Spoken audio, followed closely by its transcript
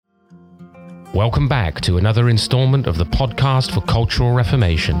Welcome back to another installment of the podcast for Cultural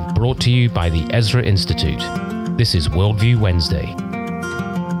Reformation, brought to you by the Ezra Institute. This is Worldview Wednesday.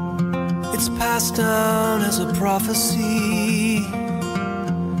 It's passed down as a prophecy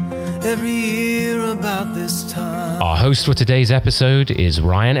every year about this time. Our host for today's episode is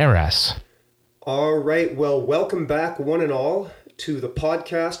Ryan Eras. All right, well, welcome back one and all to the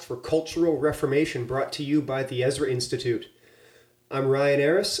podcast for Cultural Reformation, brought to you by the Ezra Institute. I'm Ryan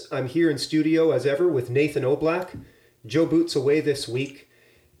Eras. I'm here in studio as ever with Nathan O'Black. Joe Boots away this week.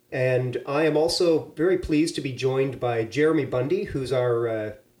 And I am also very pleased to be joined by Jeremy Bundy, who's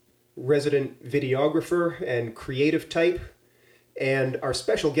our resident videographer and creative type, and our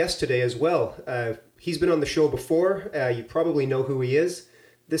special guest today as well. He's been on the show before. You probably know who he is.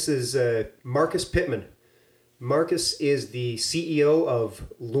 This is Marcus Pittman. Marcus is the CEO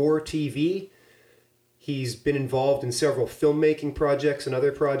of Lore TV. He's been involved in several filmmaking projects and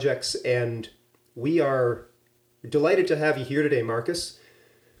other projects, and we are delighted to have you here today, Marcus.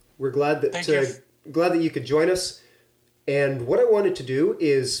 We're glad that you could join us. And what I wanted to do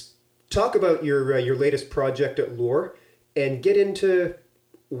is talk about your latest project at Lore and get into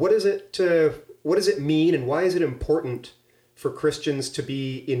what does it mean and why is it important for Christians to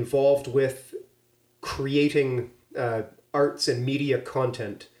be involved with creating arts and media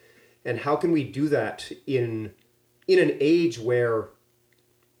content. And how can we do that in an age where,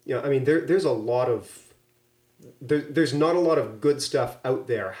 there's a lot of there's not a lot of good stuff out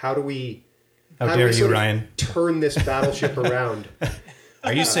there. How do we Ryan, turn this battleship around?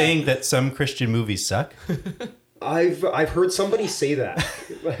 Are you saying that some Christian movies suck? I've heard somebody say that.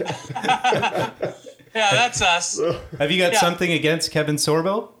 Yeah, that's us. Have you got something against Kevin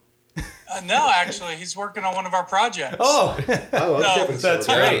Sorbo? No, actually, he's working on one of our projects. Oh, Kevin that's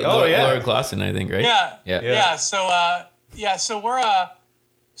Sorbo. great. Oh, yeah. Laura Clausen, I think, right? Yeah. So we're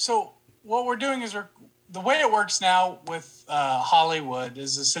so what we're doing is the way it works now with Hollywood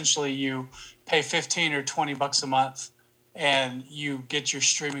is essentially you pay $15 or $20 a month and you get your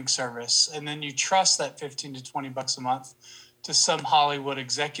streaming service, and then you trust that $15 to $20 a month to some Hollywood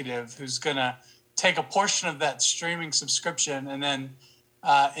executive who's gonna take a portion of that streaming subscription and then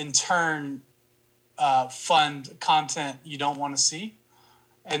in turn fund content you don't want to see.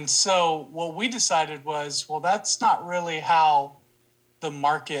 And so what we decided was, well, that's not really how the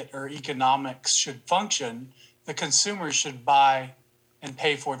market or economics should function. The consumers should buy and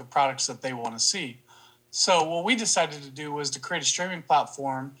pay for the products that they want to see. So what we decided to do was to create a streaming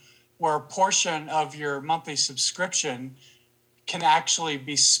platform where a portion of your monthly subscription can actually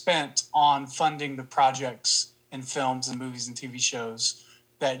be spent on funding the projects and films and movies and TV shows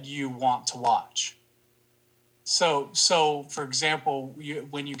that you want to watch. So for example,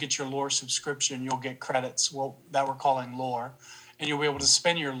 when you get your Lore subscription, you'll get credits that we're calling Lore, and you'll be able to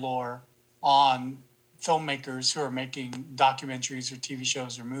spend your Lore on filmmakers who are making documentaries or TV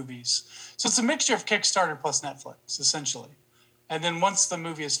shows or movies. So it's a mixture of Kickstarter plus Netflix, essentially. And then once the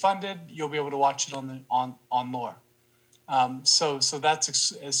movie is funded, you'll be able to watch it on Lore. So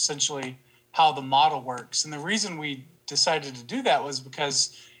that's essentially how the model works. And the reason we decided to do that was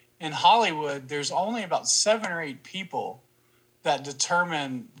because in Hollywood, there's only about 7 or 8 people that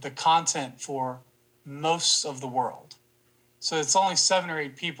determine the content for most of the world. So it's only 7 or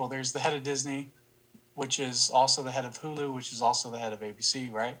 8 people. There's the head of Disney, which is also the head of Hulu, which is also the head of ABC,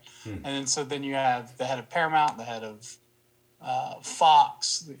 right? And then you have the head of Paramount, the head of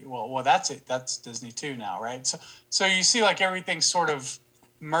Fox. Well, that's it. That's Disney too now, right? So you see like everything's sort of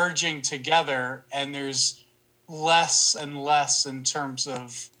merging together, and there's less and less in terms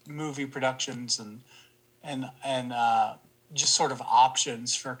of movie productions and just sort of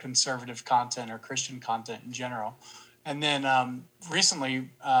options for conservative content or Christian content in general. And then recently,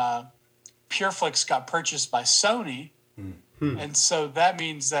 PureFlix got purchased by Sony, and so that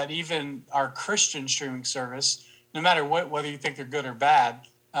means that even our Christian streaming service, no matter whether you think they're good or bad,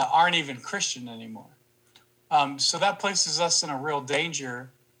 aren't even Christian anymore. So that places us in a real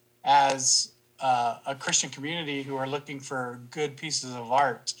danger as a Christian community who are looking for good pieces of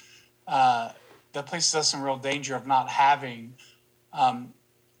art. That places us in real danger of not having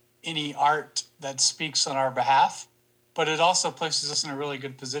any art that speaks on our behalf. But it also places us in a really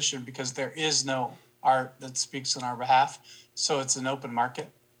good position because there is no art that speaks on our behalf. So it's an open market.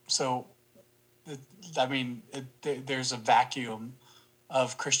 So, there's a vacuum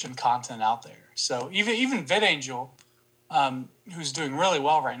of Christian content out there. So even VidAngel, who's doing really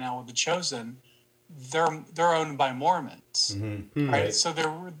well right now with The Chosen, they're owned by Mormons, right? So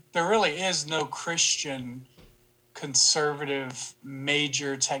there really is no Christian conservative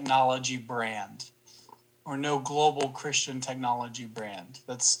major technology brand, or no global Christian technology brand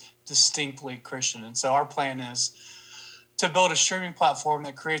that's distinctly Christian. And so our plan is to build a streaming platform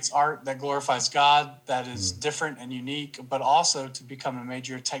that creates art that glorifies God, that is different and unique, but also to become a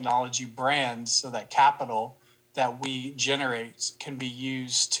major technology brand so that capital that we generate can be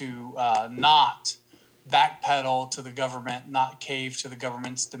used to not backpedal to the government, not cave to the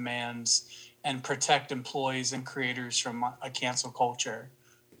government's demands, and protect employees and creators from a cancel culture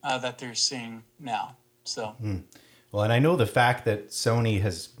that they're seeing now. So, Well, and I know the fact that Sony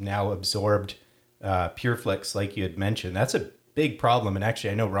has now absorbed PureFlix, like you had mentioned, that's a big problem. And actually,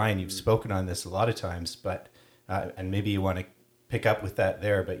 I know, Ryan, you've spoken on this a lot of times, but and maybe you want to pick up with that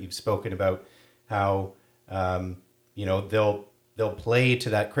there, but you've spoken about how they'll play to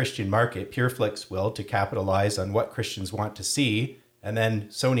that Christian market, PureFlix will, to capitalize on what Christians want to see, and then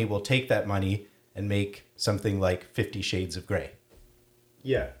Sony will take that money and make something like 50 Shades of Grey.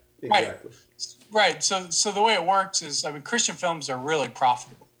 Yeah, exactly. Right. So the way it works is, Christian films are really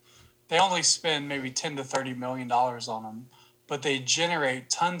profitable. They only spend maybe $10 to $30 million on them, but they generate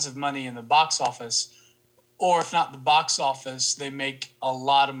tons of money in the box office, or if not the box office, they make a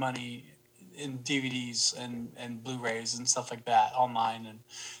lot of money in DVDs and Blu-rays and stuff like that online, and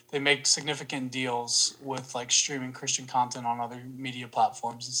they make significant deals with like streaming Christian content on other media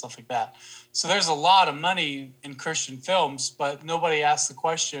platforms and stuff like that. So there's a lot of money in Christian films, but nobody asks the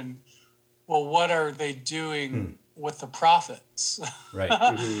question, well, what are they doing with the profits? Right.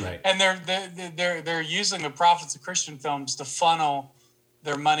 Right. And they're using the profits of Christian films to funnel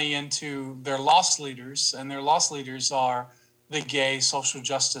their money into their loss leaders, and their loss leaders are the gay social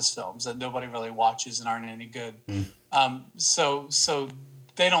justice films that nobody really watches and aren't any good. So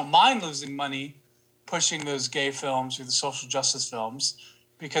they don't mind losing money pushing those gay films or the social justice films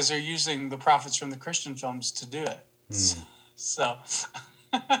because they're using the profits from the Christian films to do it. So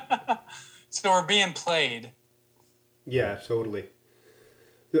we're being played. Yeah, totally.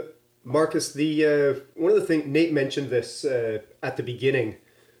 Marcus, one of the things, Nate mentioned this at the beginning,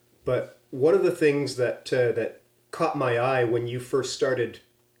 but one of the things that caught my eye when you first started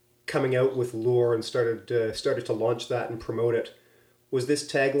coming out with Lure and started to launch that and promote it was this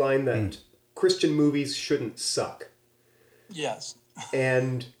tagline that Christian movies shouldn't suck. Yes.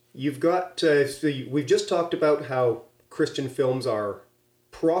 And you've got we've just talked about how Christian films are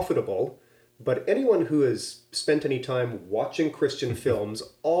profitable, but anyone who has spent any time watching Christian films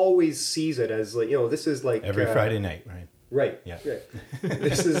always sees it as like, this is like every Friday night, right? Right. Yeah. Right.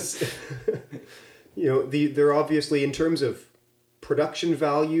 This is they're obviously, in terms of production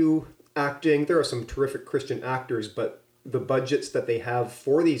value, acting, there are some terrific Christian actors, but the budgets that they have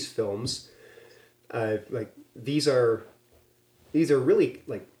for these films, these are really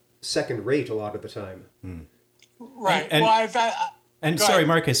like second rate a lot of the time. Right. And sorry,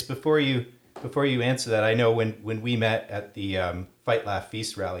 Marcus, before you answer that, I know when we met at the Fight Laugh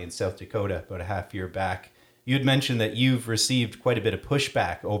Feast rally in South Dakota about a half year back, you had mentioned that you've received quite a bit of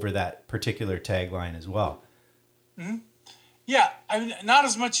pushback over that particular tagline as well. Mm-hmm. Yeah, not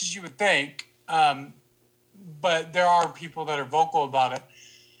as much as you would think, but there are people that are vocal about it.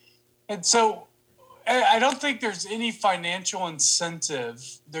 And so I don't think there's any financial incentive.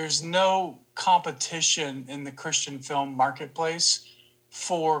 There's no competition in the Christian film marketplace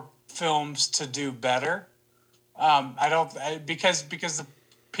for films to do better. Because the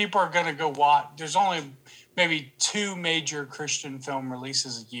people are going to go watch. There's only maybe 2 major Christian film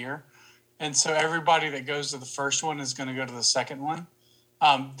releases a year. And so everybody that goes to the first one is going to go to the second one.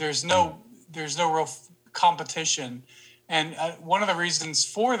 There's no real competition. And one of the reasons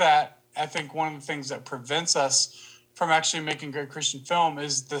for that, I think one of the things that prevents us from actually making great Christian film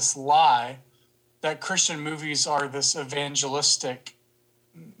is this lie that Christian movies are this evangelistic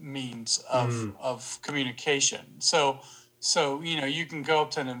means of communication. So you can go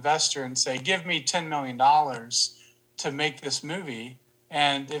up to an investor and say, give me $10 million to make this movie.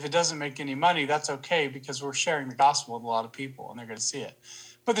 And if it doesn't make any money, that's okay, because we're sharing the gospel with a lot of people and they're going to see it.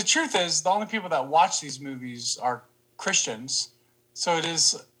 But the truth is, the only people that watch these movies are Christians. So it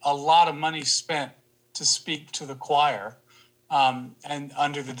is a lot of money spent to speak to the choir, and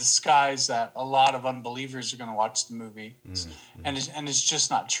under the disguise that a lot of unbelievers are going to watch the movie. And it's just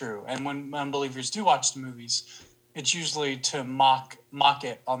not true. And when unbelievers do watch the movies, it's usually to mock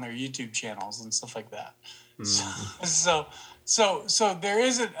it on their YouTube channels and stuff like that. So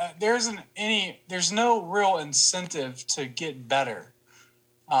there's no real incentive to get better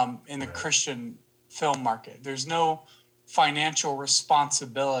in the Christian film market. There's no financial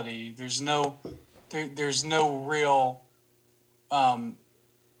responsibility. There's no real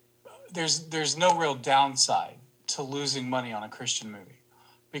downside to losing money on a Christian movie,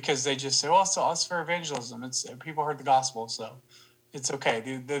 because they just say, well, it's for evangelism. It's people heard the gospel, so it's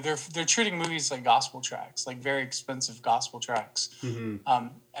okay. They're treating movies like gospel tracks, like very expensive gospel tracks.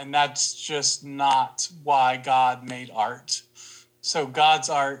 And that's just not why God made art. So God's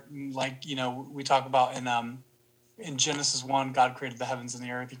art, like, we talk about in Genesis 1, God created the heavens and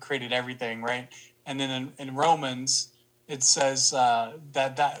the earth. He created everything, right? And then in Romans, it says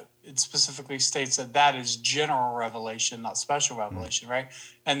that it specifically states that is general revelation, not special revelation, right?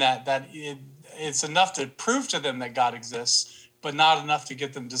 And that it's enough to prove to them that God exists, but not enough to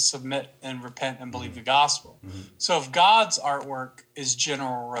get them to submit and repent and believe the gospel. So if God's artwork is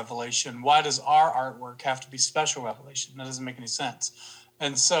general revelation, why does our artwork have to be special revelation? That doesn't make any sense.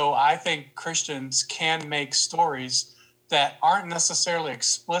 And so I think Christians can make stories that aren't necessarily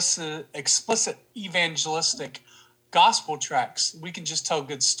explicit evangelistic gospel tracks. We can just tell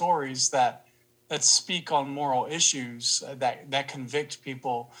good stories that speak on moral issues, that convict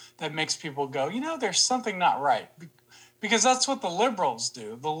people, that makes people go, there's something not right. Because that's what the liberals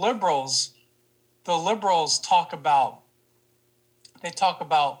do. The liberals talk about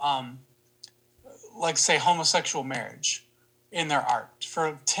like, say, homosexual marriage in their art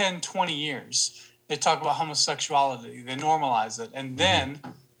for 10, 20 years. They talk about homosexuality. They normalize it. And then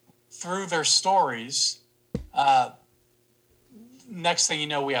through their stories, next thing you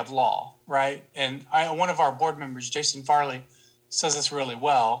know, we have law, right? And one of our board members, Jason Farley, says this really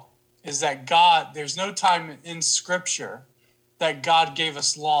well, is that there's no time in Scripture that God gave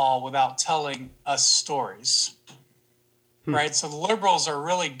us law without telling us stories, right? So the liberals are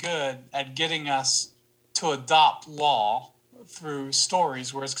really good at getting us to adopt law through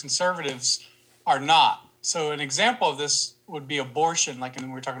stories, whereas conservatives are not. So an example of this would be abortion, like when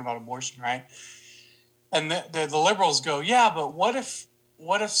we're talking about abortion, right? And the liberals go, yeah, but what if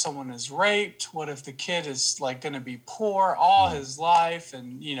someone is raped? What if the kid is like going to be poor all his life?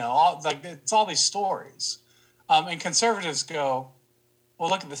 And, it's all these stories. And conservatives go, well,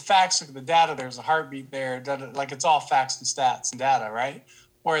 look at the facts, look at the data. There's a heartbeat there. Like, it's all facts and stats and data, right?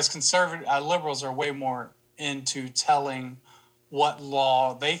 Whereas liberals are way more into telling what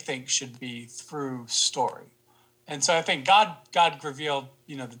law they think should be through story. And so I think God revealed,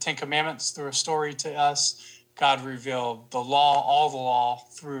 the Ten Commandments through a story to us. God revealed the law, all the law,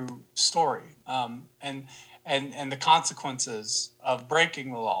 through story. And the consequences of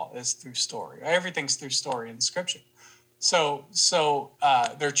breaking the law is through story. Everything's through story in Scripture. So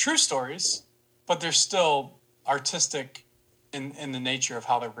they're true stories, but they're still artistic in the nature of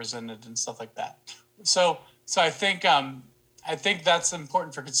how they're presented and stuff like that. So I think that's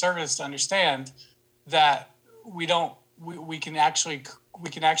important for conservatives to understand, that we can actually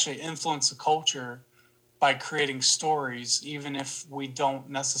influence the culture by creating stories, even if we don't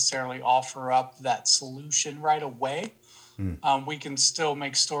necessarily offer up that solution right away. We can still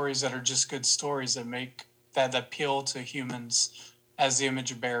make stories that are just good stories that appeal to humans as the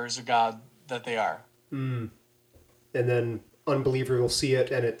image bearers of God that they are. And then unbeliever will see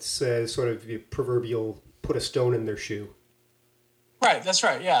it, and it's sort of the proverbial put a stone in their shoe. Right, that's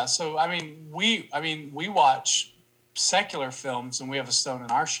right. Yeah. So we watch secular films and we have a stone in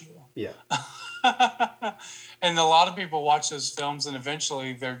our shoe. Yeah. And a lot of people watch those films, and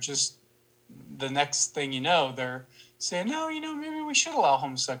eventually they're just, the next thing you know, they're saying, no, maybe we should allow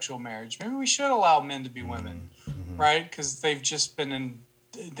homosexual marriage. Maybe we should allow men to be women, right? Because they've just been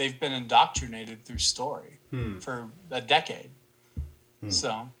indoctrinated through story for a decade.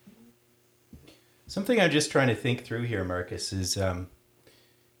 So. Something I'm just trying to think through here, Marcus, is,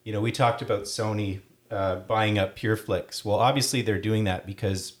 we talked about Sony buying up PureFlix. Well, obviously they're doing that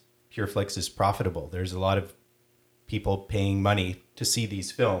because PureFlix is profitable. There's a lot of people paying money to see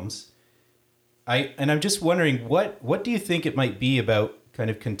these films. I'm just wondering, what do you think it might be about kind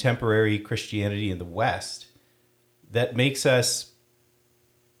of contemporary Christianity in the West that makes us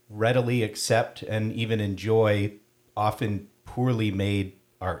readily accept and even enjoy often poorly made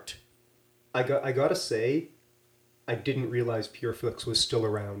art? I gotta say, I didn't realize PureFlix was still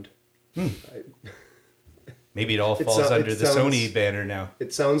around. Maybe it all falls under the Sony banner now.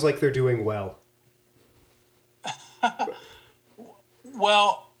 It sounds like they're doing well.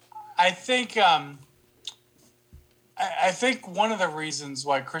 Well, I think one of the reasons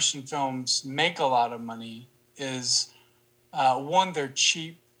why Christian films make a lot of money is one, they're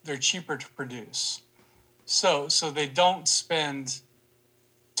cheap. They're cheaper to produce, so they don't spend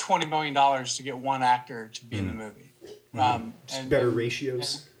 $20 million to get one actor to be in the movie. And better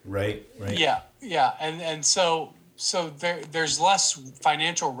ratios. Right. Yeah. And so there's less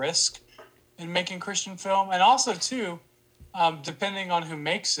financial risk in making Christian film. And also, too, depending on who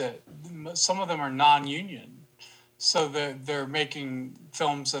makes it, some of them are non-union. So they're making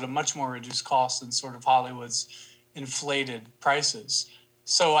films at a much more reduced cost than sort of Hollywood's inflated prices.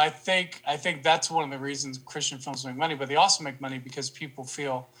 So I think that's one of the reasons Christian films make money, but they also make money because people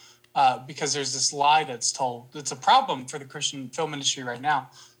feel, because there's this lie that's told. It's a problem for the Christian film industry right now.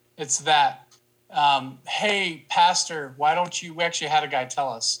 It's that, hey, pastor, why don't you, we actually had a guy tell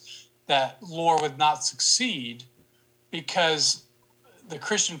us that lore would not succeed because the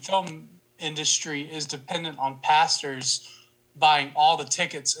Christian film industry is dependent on pastors buying all the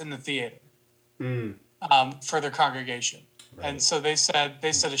tickets in the theater for their congregation. Right. And so they said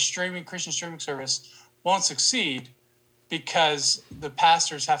a Christian streaming service won't succeed because the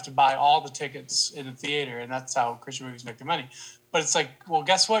pastors have to buy all the tickets in the theater, and that's how Christian movies make their money. But it's like, well,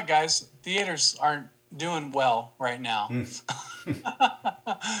 guess what, guys? Theaters aren't doing well right now.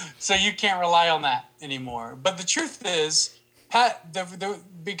 So you can't rely on that anymore. But the truth is,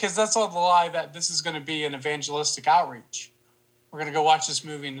 because that's all the lie that this is going to be an evangelistic outreach. We're going to go watch this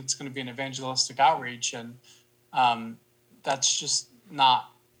movie and it's going to be an evangelistic outreach. And that's just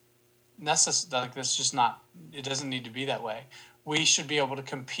not necessary. Like, that's just not, it doesn't need to be that way. We should be able to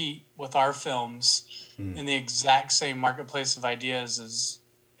compete with our films in the exact same marketplace of ideas as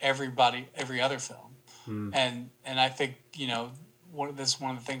every other film. And I think, one of the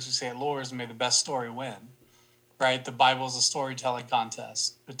things we say at Lore is may the best story win, right? The Bible is a storytelling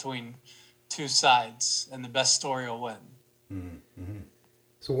contest between two sides, and the best story will win. Mm-hmm.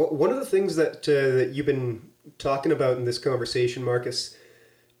 So one of the things that you've been talking about in this conversation, Marcus,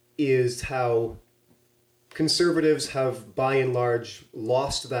 is how conservatives have, by and large,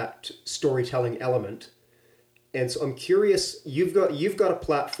 lost that storytelling element. And so I'm curious, you've got a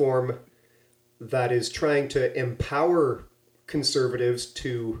platform that is trying to empower conservatives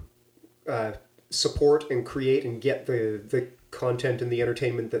to support and create and get the content and the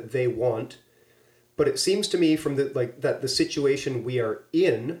entertainment that they want. But it seems to me from that the situation we are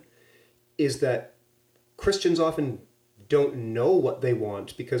in is that Christians often don't know what they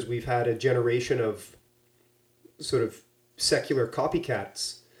want because we've had a generation of sort of secular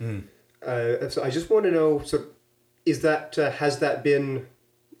copycats. So I just want to know, so is that has that been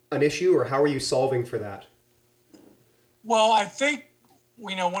an issue, or how are you solving for that? Well, I think,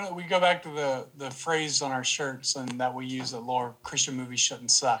 when we go back to the phrase on our shirts and that we use at Lore, Christian movies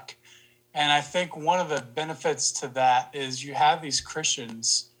shouldn't suck. And I think one of the benefits to that is you have these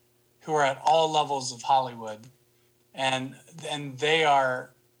Christians who are at all levels of Hollywood, and they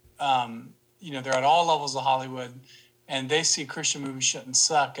are, they're at all levels of Hollywood, and they see Christian movies shouldn't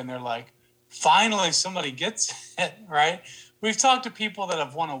suck, and they're like, finally somebody gets it, right? We've talked to people that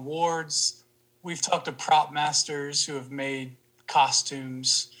have won awards. We've talked to prop masters who have made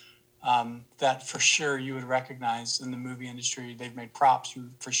costumes that for sure you would recognize in the movie industry. They've made props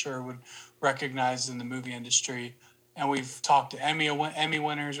you for sure would recognize in the movie industry. And we've talked to Emmy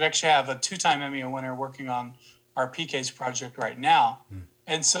winners. We actually have a 2-time Emmy winner working on our PK's project right now.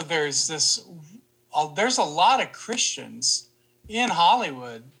 And so there's a lot of Christians in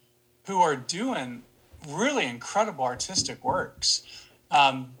Hollywood who are doing really incredible artistic works.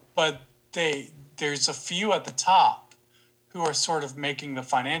 But there's a few at the top who are sort of making the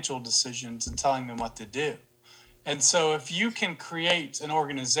financial decisions and telling them what to do. And so if you can create an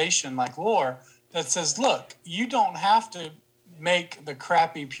organization like Lore that says, look, you don't have to make the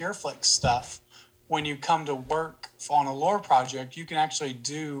crappy PureFlix stuff when you come to work on a Lore project. You can actually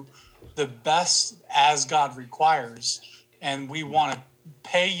do the best as God requires. And we want to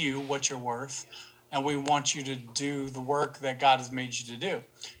pay you what you're worth. And we want you to do the work that God has made you to do.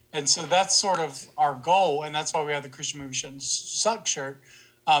 And so that's sort of our goal. And that's why we have the Christian Movie Shouldn't Suck shirt,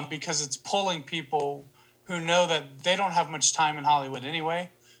 because it's pulling people who know that they don't have much time in Hollywood anyway.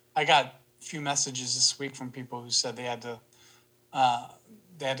 I got a few messages this week from people who said they had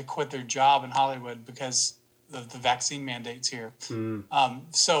to quit their job in Hollywood because of the vaccine mandates here.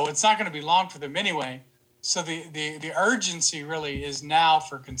 So it's not going to be long for them anyway. So the urgency really is now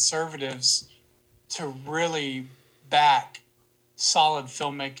for conservatives to really back solid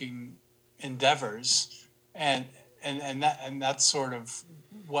filmmaking endeavors, and that's sort of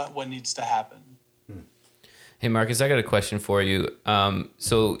what needs to happen. Hey Marcus, I got a question for you.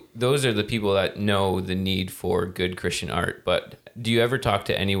 So those are the people that know the need for good Christian art, but do you ever talk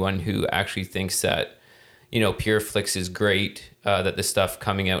to anyone who actually thinks that, PureFlix is great, that the stuff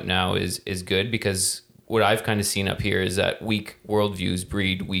coming out now is good? Because what I've kind of seen up here is that weak worldviews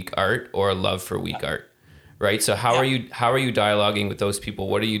breed weak art, or a love for weak art, right? So how are you dialoguing with those people?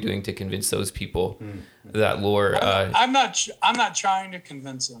 What are you doing to convince those people that Lore? I'm not trying to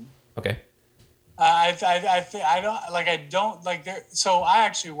convince them. Okay. I don't like there. So I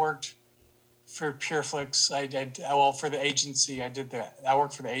actually worked for PureFlix. For the agency I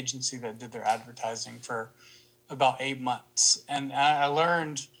worked for the agency that did their advertising for about 8 months. And I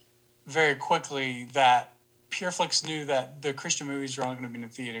learned very quickly that PureFlix knew that the Christian movies were only going to be in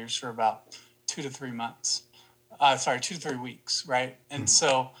the theaters for about 2 to 3 months. 2 to 3 weeks, right? And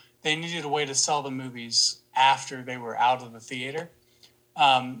so they needed a way to sell the movies after they were out of the theater.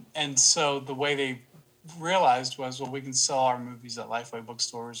 And so the way they realized was, well, we can sell our movies at Lifeway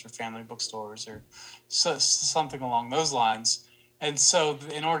bookstores or family bookstores or something along those lines. And so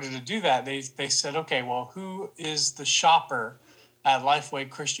in order to do that, they said, okay, well, who is the shopper at Lifeway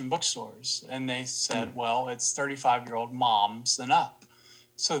Christian bookstores? And they said, well, it's 35-year-old moms and up.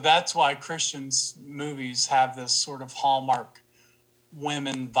 So that's why Christians movies have this sort of Hallmark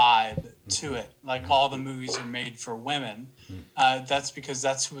women vibe to it. Like all the movies are made for women. That's because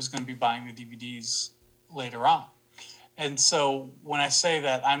that's who is going to be buying the DVDs later on. And so when I say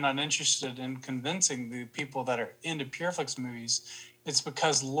that I'm not interested in convincing the people that are into PureFlix movies, it's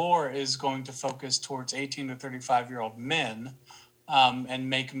because Lore is going to focus towards 18 to 35-year-old men and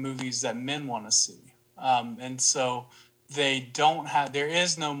make movies that men want to see. And so there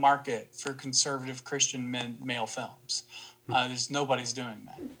is no market for conservative Christian male films. Nobody's doing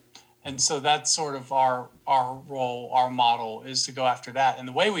that. And so that's sort of our role, our model is to go after that. And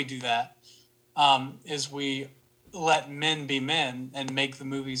the way we do that is we let men be men and make the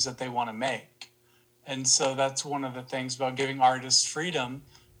movies that they want to make. And so that's one of the things about giving artists freedom,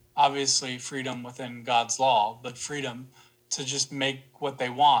 obviously freedom within God's law, but freedom to just make what they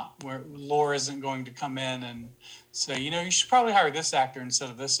want, where Lore isn't going to come in and say, you should probably hire this actor instead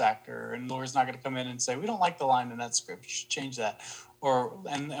of this actor. And Lore's not going to come in and say, we don't like the line in that script, you should change that.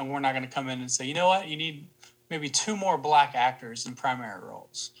 And we're not going to come in and say, you know what, you need maybe 2 more black actors in primary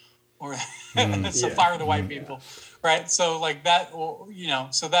roles. Or so fire the white people, right? So like that,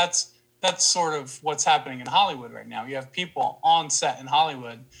 so that's sort of what's happening in Hollywood right now. You have people on set in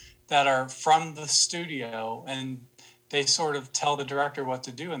Hollywood that are from the studio, and they sort of tell the director what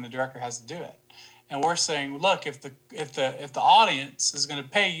to do, and the director has to do it. And we're saying, look, if the audience is going to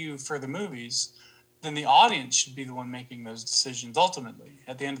pay you for the movies, then the audience should be the one making those decisions ultimately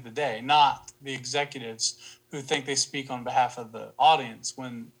at the end of the day, not the executives who think they speak on behalf of the audience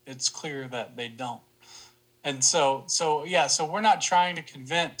when it's clear that they don't. And so we're not trying to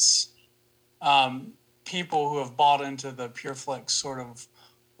convince people who have bought into the PureFlix sort of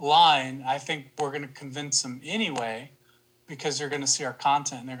line. I think we're going to convince them anyway, because they're going to see our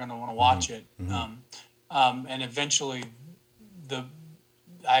content and they're going to want to watch it. And eventually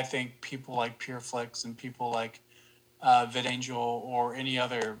I think people like PureFlix and people like VidAngel or any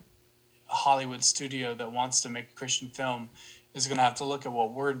other Hollywood studio that wants to make a Christian film is going to have to look at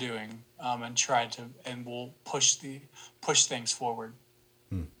what we're doing and we'll push things forward.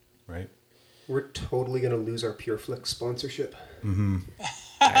 Right. We're totally going to lose our PureFlix sponsorship.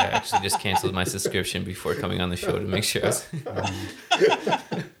 I actually just canceled my subscription before coming on the show to make sure.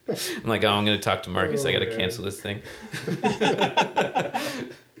 I'm like, I'm going to talk to Marcus. I got to cancel this thing.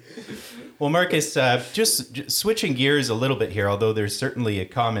 Well, Marcus, just switching gears a little bit here, although there's certainly a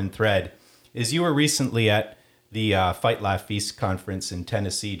common thread, is you were recently at the Fight, Laugh, Feast conference in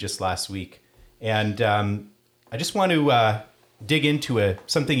Tennessee just last week. And I just want to dig into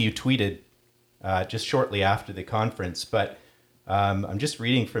something you tweeted just shortly after the conference. But I'm just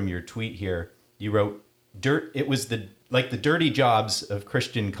reading from your tweet here. You wrote, it was the dirty jobs of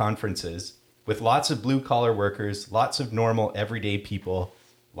Christian conferences with lots of blue-collar workers, lots of normal, everyday people,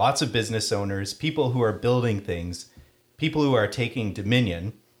 lots of business owners, people who are building things, people who are taking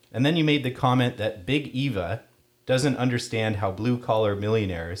dominion. And then you made the comment that Big Eva doesn't understand how blue-collar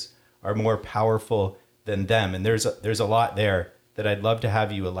millionaires are more powerful than them. And there's a lot there that I'd love to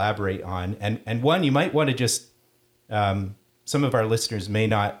have you elaborate on. And one, you might want to just, some of our listeners may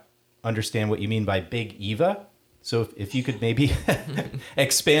not understand what you mean by Big Eva. So if you could maybe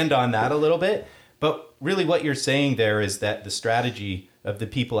expand on that a little bit. But really what you're saying there is that the strategy of the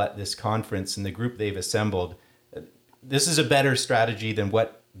people at this conference and the group they've assembled, this is a better strategy than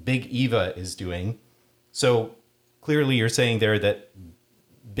what Big Eva is doing. So clearly you're saying there that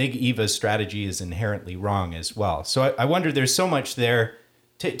Big Eva's strategy is inherently wrong as well. So I wonder, there's so much there.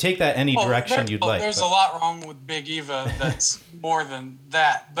 Take that any direction you'd like. There's a lot wrong with Big Eva that's more than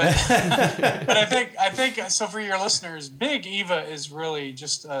that. But but I think so for your listeners, Big Eva is really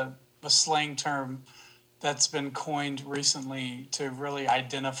just a slang term that's been coined recently to really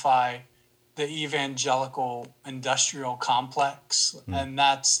identify the evangelical industrial complex. And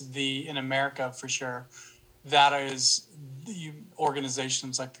that's in America for sure, that is the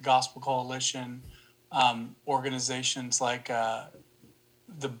organizations like the Gospel Coalition, organizations like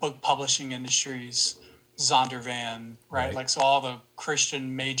the book publishing industries, Zondervan, right? Like, so all the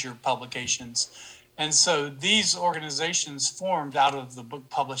Christian major publications. And so these organizations formed out of the book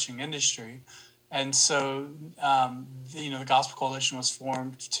publishing industry. And so, the Gospel Coalition was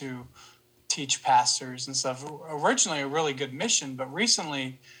formed to teach pastors and stuff. Originally a really good mission, but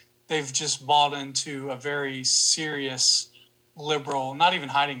recently they've just bought into a very serious liberal, not even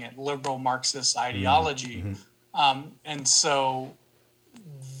hiding it, liberal Marxist ideology. And so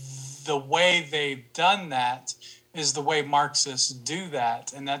the way they've done that is the way Marxists do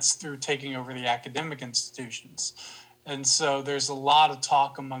that, and that's through taking over the academic institutions. And so there's a lot of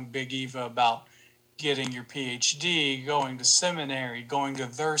talk among Big Eva about getting your PhD, going to seminary, going to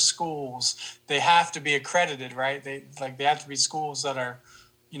their schools. They have to be accredited, right? They have to be schools that are,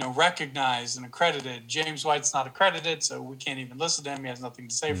 recognized and accredited. James White's not accredited, so we can't even listen to him. He has nothing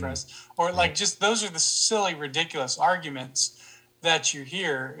to say for us. Or just those are the silly, ridiculous arguments that you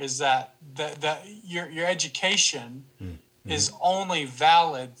hear, is that your education is only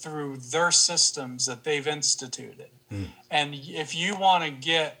valid through their systems that they've instituted. And if you want to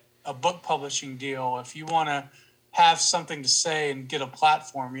get a book publishing deal, if you want to have something to say and get a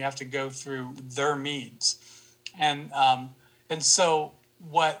platform, you have to go through their means. And so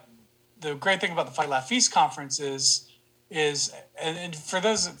what the great thing about the Fight Laugh Feast conference is and for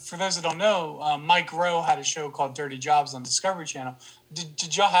those that don't know, Mike Rowe had a show called Dirty Jobs on Discovery Channel.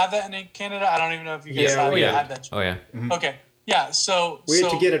 Did y'all have that in Canada? I don't even know if you guys had that show. Oh yeah. Okay. Yeah. So we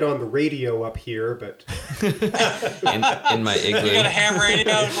had to get it on the radio up here, but in my igloo. You got a ham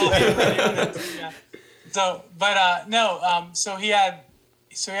radio. Yeah. So, but no. So he had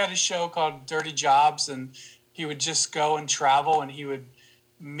a show called Dirty Jobs, and he would just go and travel, and he would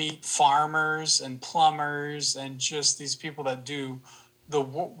meet farmers and plumbers and just these people that do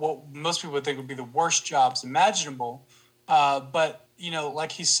what most people would think would be the worst jobs imaginable. But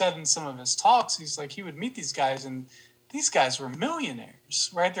like he said in some of his talks, he's like, he would meet these guys, and these guys were millionaires,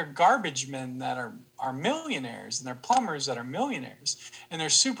 right? They're garbage men that are millionaires, and they're plumbers that are millionaires, and they're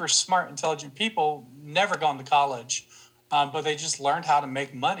super smart, intelligent people, never gone to college, but they just learned how to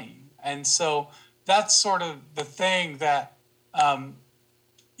make money. And so that's sort of the thing that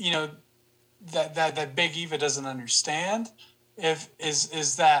that Big Eva doesn't understand,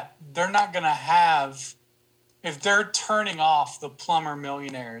 is that they're not going to have, if they're turning off the plumber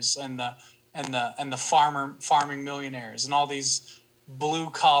millionaires and the farming millionaires and all these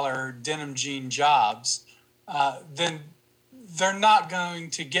blue collar denim jean jobs, then they're not going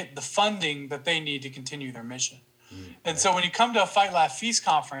to get the funding that they need to continue their mission. And so when you come to a Fight Laugh Feast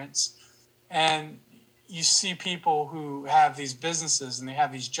conference and you see people who have these businesses and they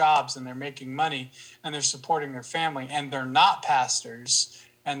have these jobs and they're making money and they're supporting their family, and they're not pastors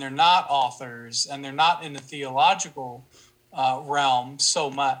and they're not authors and they're not in the theological realm so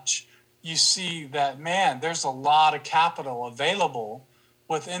much, you see that, man, there's a lot of capital available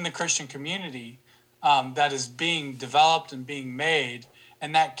within the Christian community that is being developed and being made.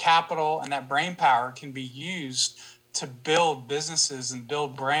 And that capital and that brain power can be used to build businesses and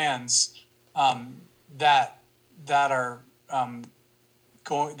build brands that are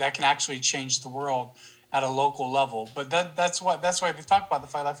that can actually change the world at a local level. But that's why they talk about the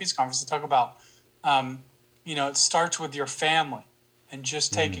Fight Laugh Feast conference. They talk about it starts with your family and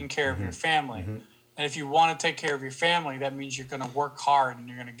just taking care of your family. And if you want to take care of your family, that means you're going to work hard and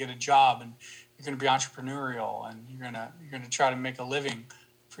you're going to get a job and you're going to be entrepreneurial and you're going to try to make a living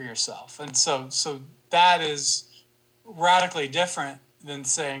for yourself. And so that is radically different than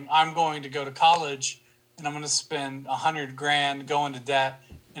saying, I'm going to go to college and I'm going to spend $100,000 going to debt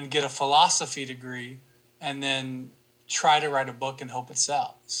and get a philosophy degree and then try to write a book and hope it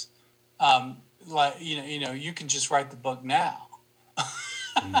sells. You can just write the book now.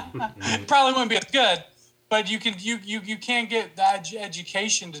 Probably wouldn't be as good, but you can't get that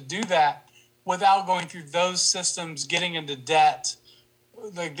education to do that without going through those systems, getting into debt.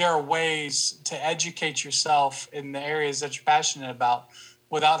 Like, there are ways to educate yourself in the areas that you're passionate about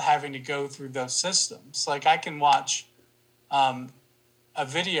without having to go through those systems. Like, I can watch a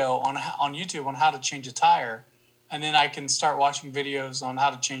video on YouTube on how to change a tire, and then I can start watching videos on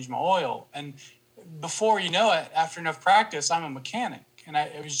how to change my oil. And before you know it, after enough practice, I'm a mechanic. And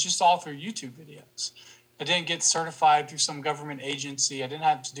it was just all through YouTube videos. I didn't get certified through some government agency. I didn't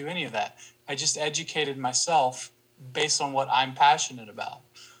have to do any of that. I just educated myself based on what I'm passionate about.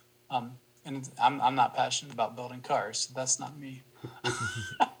 And I'm not passionate about building cars, so that's not me.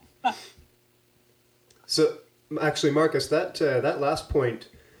 So, actually, Marcus, that last point,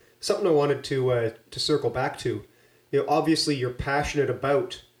 something I wanted to circle back to. Obviously, you're passionate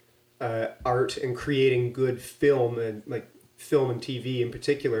about art and creating good film, and like film and TV in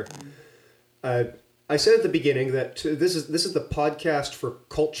particular. I said at the beginning that this is the podcast for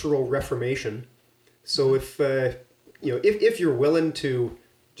cultural reformation. So if if you're willing to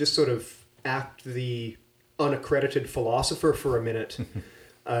just sort of act the unaccredited philosopher for a minute,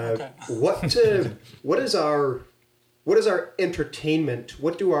 what is our entertainment?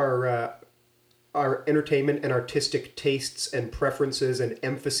 What do our entertainment and artistic tastes and preferences and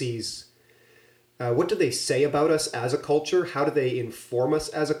emphases? What do they say about us as a culture? How do they inform us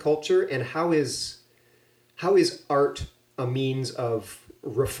as a culture? And how is art a means of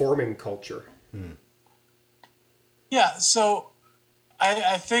reforming culture? Yeah, so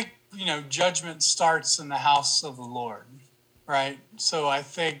I think, judgment starts in the house of the Lord, right? So I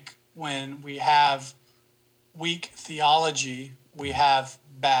think when we have weak theology, we have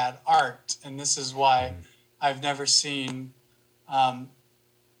bad art. And this is why I've never seen, we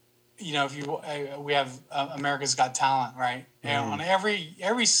have America's Got Talent, right? And on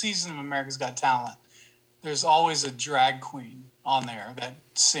every season of America's Got Talent, there's always a drag queen on there that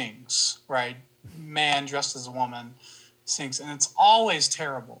sings, right? Man dressed as a woman sings, and it's always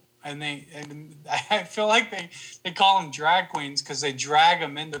terrible. And I feel like they call them drag queens because they drag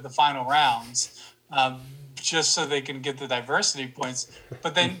them into the final rounds, just so they can get the diversity points.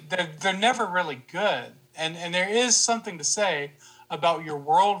 But then they're never really good. And there is something to say about your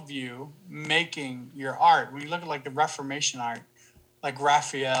worldview making your art. When you look at like the Reformation art, like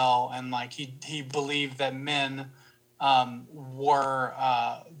Raphael, and like he believed that men were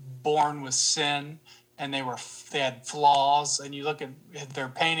born with sin, and they had flaws. And you look at their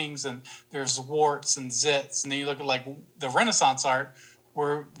paintings, and there's warts and zits. And then you look at like the Renaissance art,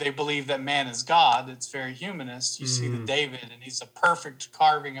 where they believe that man is God. It's very humanist. You see the David, and he's a perfect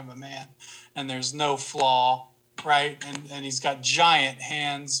carving of a man, and there's no flaw, right? And he's got giant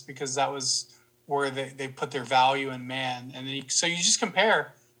hands because that was where they put their value in man. And then so you just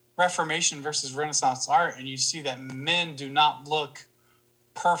compare Reformation versus Renaissance art, and you see that men do not look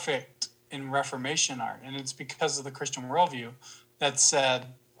perfect in Reformation art. And it's because of the Christian worldview that said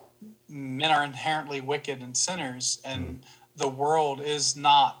men are inherently wicked and sinners, and the world is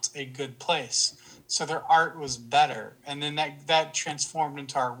not a good place. So their art was better. And then that transformed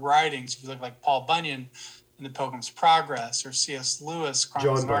into our writings. If you look like Paul Bunyan in The Pilgrim's Progress, or C.S. Lewis,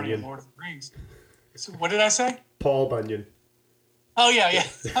 Chronicles of Narnia, Lord of the Rings. So what did I say? Paul Bunyan. Oh, yeah,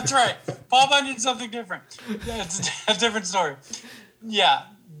 that's right. Paul Bunyan's something different. Yeah, it's a different story. Yeah,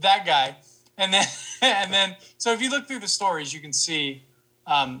 that guy. And then, so if you look through the stories, you can see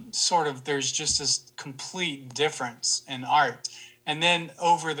sort of there's just this complete difference in art. And then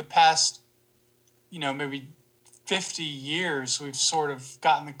over the past, maybe 50 years, we've sort of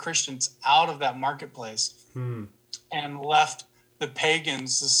gotten the Christians out of that marketplace and left the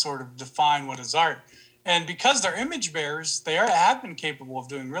pagans to sort of define what is art. And because they're image bearers, they have been capable of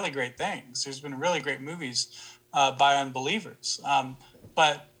doing really great things. There's been really great movies by unbelievers.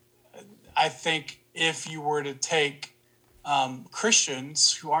 But I think if you were to take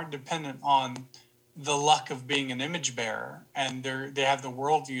Christians who aren't dependent on the luck of being an image bearer, and they have the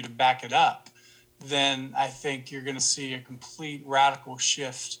worldview to back it up, then I think you're going to see a complete radical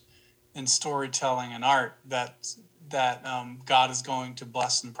shift in storytelling and art that God is going to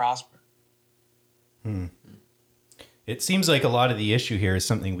bless and prosper. It seems like a lot of the issue here is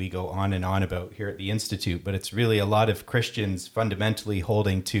something we go on and on about here at the Institute, but it's really a lot of Christians fundamentally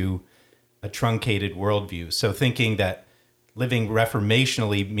holding to a truncated worldview. So thinking that living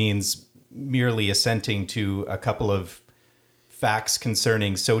reformationally means merely assenting to a couple of facts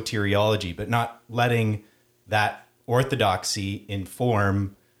concerning soteriology, but not letting that orthodoxy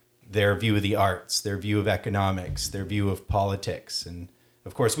inform their view of the arts, their view of economics, their view of politics. And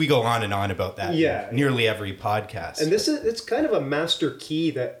of course, we go on and on about that in nearly every podcast. And it's kind of a master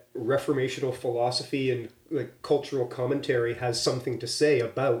key that reformational philosophy and like cultural commentary has something to say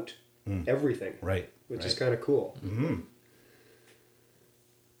about everything. Right. Which is kind of cool. Mm-hmm.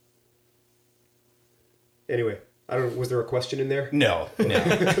 Anyway, I don't know, was there a question in there? No.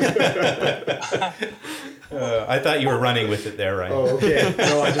 I thought you were running with it there, Ryan. Oh, okay.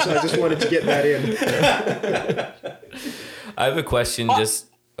 No, I just wanted to get that in. I have a question. Go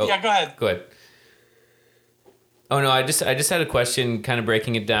ahead. Go ahead. Oh no, I just had a question, kind of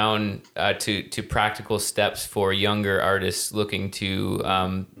breaking it down to practical steps for younger artists looking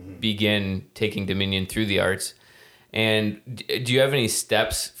to begin taking dominion through the arts. And do you have any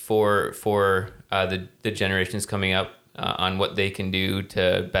steps for the generations coming up on what they can do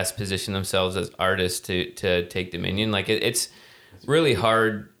to best position themselves as artists to take dominion? Like it's really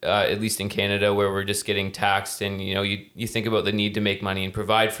hard, at least in Canada, where we're just getting taxed, and you think about the need to make money and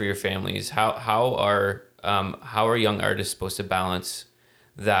provide for your families. How are young artists supposed to balance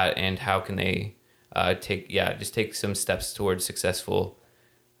that, and how can they take some steps towards successful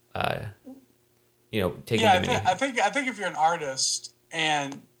taking Yeah, I think if you're an artist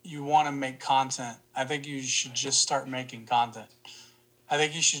and you want to make content, I think you should just start making content. I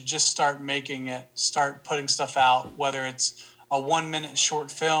think you should just start making it, start putting stuff out, whether it's a 1-minute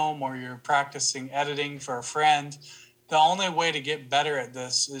short film or you're practicing editing for a friend. The only way to get better at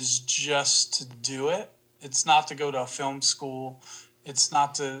this is just to do it. It's not to go to a film school. It's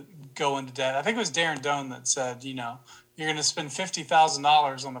not to go into debt. I think it was Darren Doan that said, you're going to spend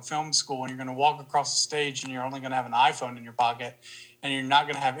 $50,000 on the film school and you're going to walk across the stage and you're only going to have an iPhone in your pocket and you're not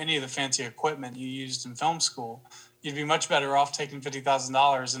going to have any of the fancy equipment you used in film school. You'd be much better off taking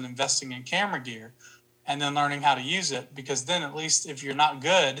 $50,000 and investing in camera gear and then learning how to use it, because then at least if you're not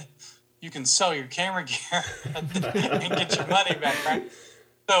good, you can sell your camera gear and get your money back, right?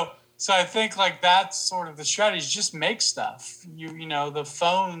 So I think like that's sort of the strategy. Just make stuff. The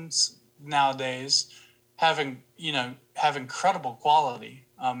phones nowadays have incredible quality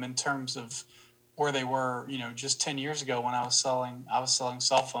in terms of where they were, just 10 years ago when I was selling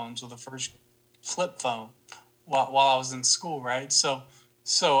cell phones with the first flip phone while I was in school, right? So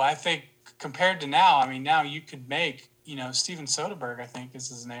I think compared to now, now you could make, Steven Soderbergh, I think is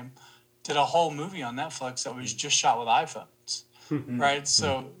his name, did a whole movie on Netflix that was just shot with iPhones, right?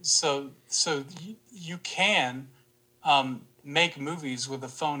 So you can make movies with a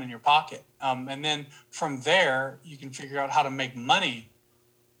phone in your pocket, and then from there you can figure out how to make money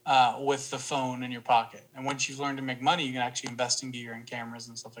with the phone in your pocket. And once you've learned to make money, you can actually invest in gear and cameras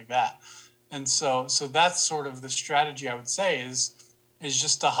and stuff like that. And so that's sort of the strategy, I would say, is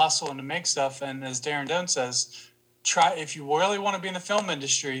just to hustle and to make stuff. And as Darren Doan says, try, if you really want to be in the film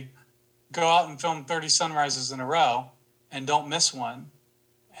industry, go out and film 30 sunrises in a row and don't miss one.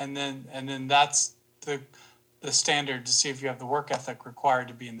 And then that's the standard to see if you have the work ethic required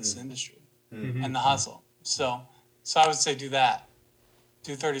to be in this industry and the hustle. So I would say do that.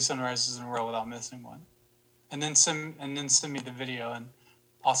 Do 30 sunrises in a row without missing one. And then send me the video and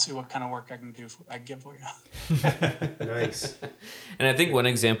I'll see what kind of work I can get for you. Nice. And I think one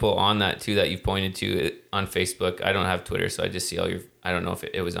example on that too that you've pointed to on Facebook, I don't have Twitter, so I just see I don't know if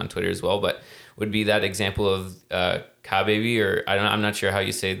it was on Twitter as well, but would be that example of Kababy, or I'm not sure how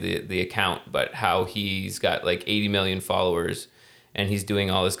you say the account, but how he's got like 80 million followers and he's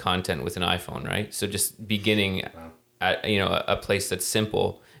doing all this content with an iPhone, right? So just beginning at a place that's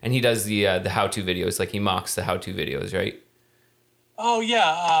simple, and he does the how-to videos, like he mocks the how-to videos, right? Oh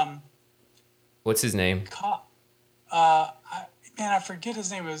yeah. What's his name? I forget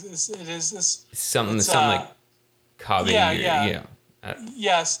his name. It is this something like Kabe. Yeah.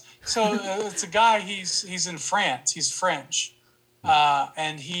 Yes. So it's a guy. He's in France. He's French,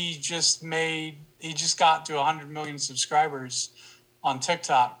 and he just got to 100 million subscribers on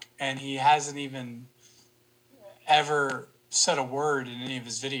TikTok, and he hasn't even ever said a word in any of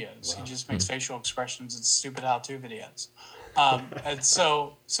his videos. Wow. He just makes facial expressions and stupid how-to videos. And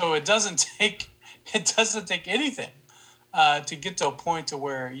so it doesn't take anything to get to a point to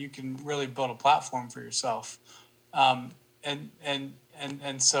where you can really build a platform for yourself. And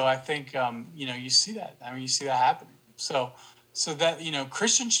so I think you see that. You see that happening. So that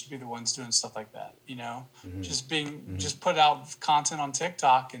Christians should be the ones doing stuff like that. Just put out content on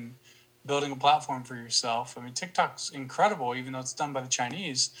TikTok and building a platform for yourself. TikTok's incredible, even though it's done by the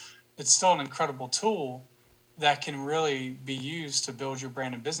Chinese. It's still an incredible tool that can really be used to build your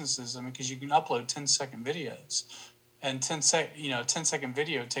brand and businesses. Because you can upload 10-second videos, and 10-second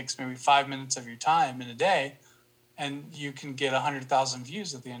video takes maybe 5 minutes of your time in a day, and you can get 100,000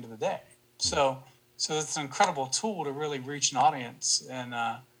 views at the end of the day. So it's an incredible tool to really reach an audience and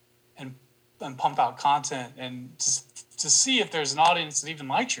pump out content and to see if there's an audience that even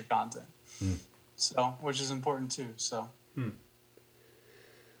likes your content. So, which is important too. So.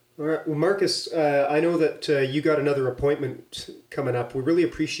 All right. Well, Marcus, I know that you got another appointment coming up. We really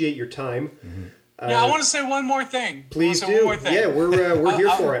appreciate your time. I want to say one more thing. Please do. One more thing. Yeah, we're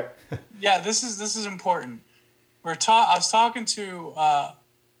here for it. Yeah, this is important. I was talking to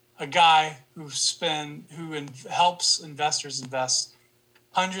a guy who helps investors invest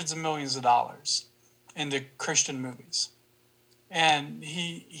hundreds of millions of dollars into Christian movies, and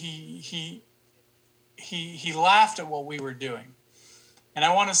he laughed at what we were doing. And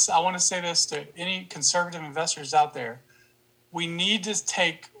I want to say this to any conservative investors out there: we need to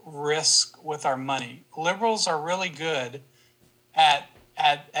take risk with our money. Liberals are really good at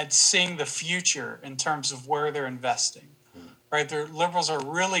seeing the future in terms of where they're investing, right? Liberals are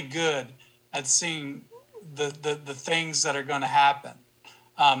really good at seeing the things that are going to happen,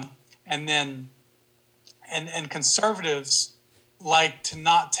 and conservatives like to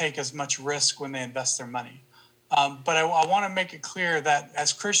not take as much risk when they invest their money. But I want to make it clear that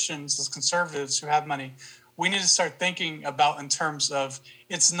as Christians, as conservatives who have money, we need to start thinking about in terms of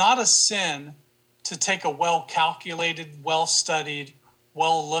it's not a sin to take a well-calculated, well-studied,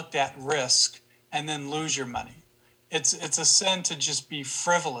 well-looked-at risk and then lose your money. It's a sin to just be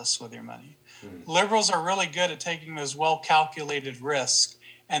frivolous with your money. Liberals are really good at taking those well-calculated risks,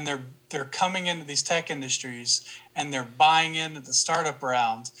 and they're coming into these tech industries and they're buying in at the startup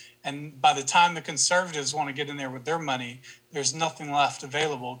round. And by the time the conservatives want to get in there with their money, there's nothing left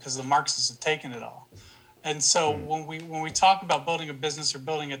available because the Marxists have taken it all. And so when we talk about building a business or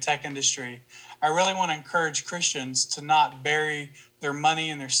building a tech industry, I really want to encourage Christians to not bury their money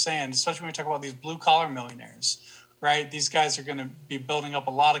in their sand, especially when we talk about these blue-collar millionaires, right? These guys are going to be building up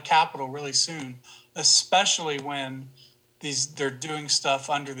a lot of capital really soon, especially when they're doing stuff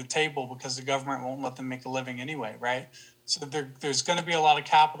under the table because the government won't let them make a living anyway, right? So there's going to be a lot of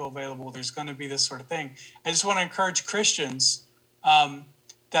capital available. There's going to be this sort of thing. I just want to encourage Christians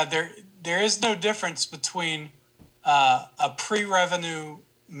that there is no difference between a pre-revenue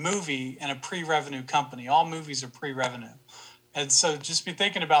movie and a pre-revenue company. All movies are pre-revenue. And so just be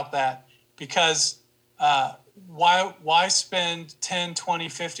thinking about that, because why spend 10, 20,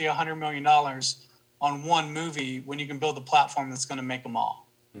 50, $100 million on one movie when you can build a platform that's going to make them all?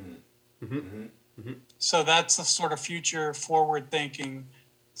 So that's the sort of future forward thinking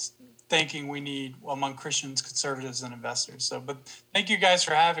we need among Christians, conservatives, and investors. So, but thank you guys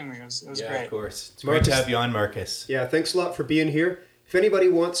for having me. It was great. Of course. It's Marcus, great to have you on, Marcus. Yeah, thanks a lot for being here. If anybody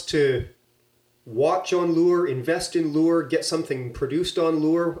wants to watch on Lure, invest in Lure, get something produced on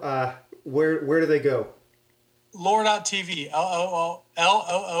Lure, where do they go? Loor.tv,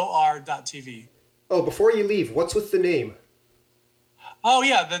 LOOR.tv. Oh, before you leave, what's with the name? Oh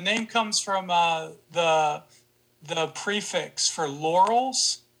yeah, the name comes from the prefix for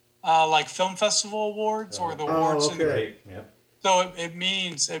laurels, like film festival awards or the awards. Okay. Right. Yep. So it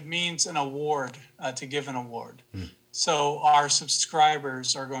means an award, to give an award. So our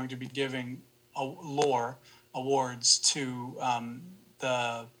subscribers are going to be giving Lore awards to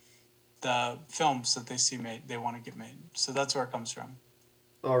the films that they want to get made. So that's where it comes from.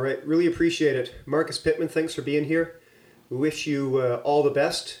 All right, really appreciate it. Marcus Pittman, thanks for being here. We wish you all the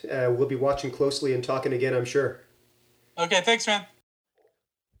best. We'll be watching closely and talking again, I'm sure. Okay, thanks, man.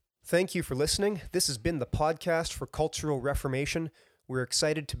 Thank you for listening. This has been the podcast for Cultural Reformation. We're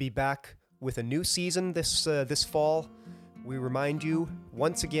excited to be back with a new season this fall. We remind you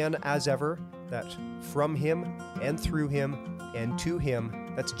once again, as ever, that from Him and through Him and to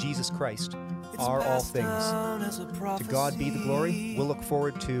Him, that's Jesus Christ, are all things. To God be the glory. We'll look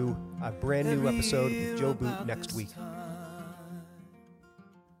forward to a brand new episode with Joe Boot next week.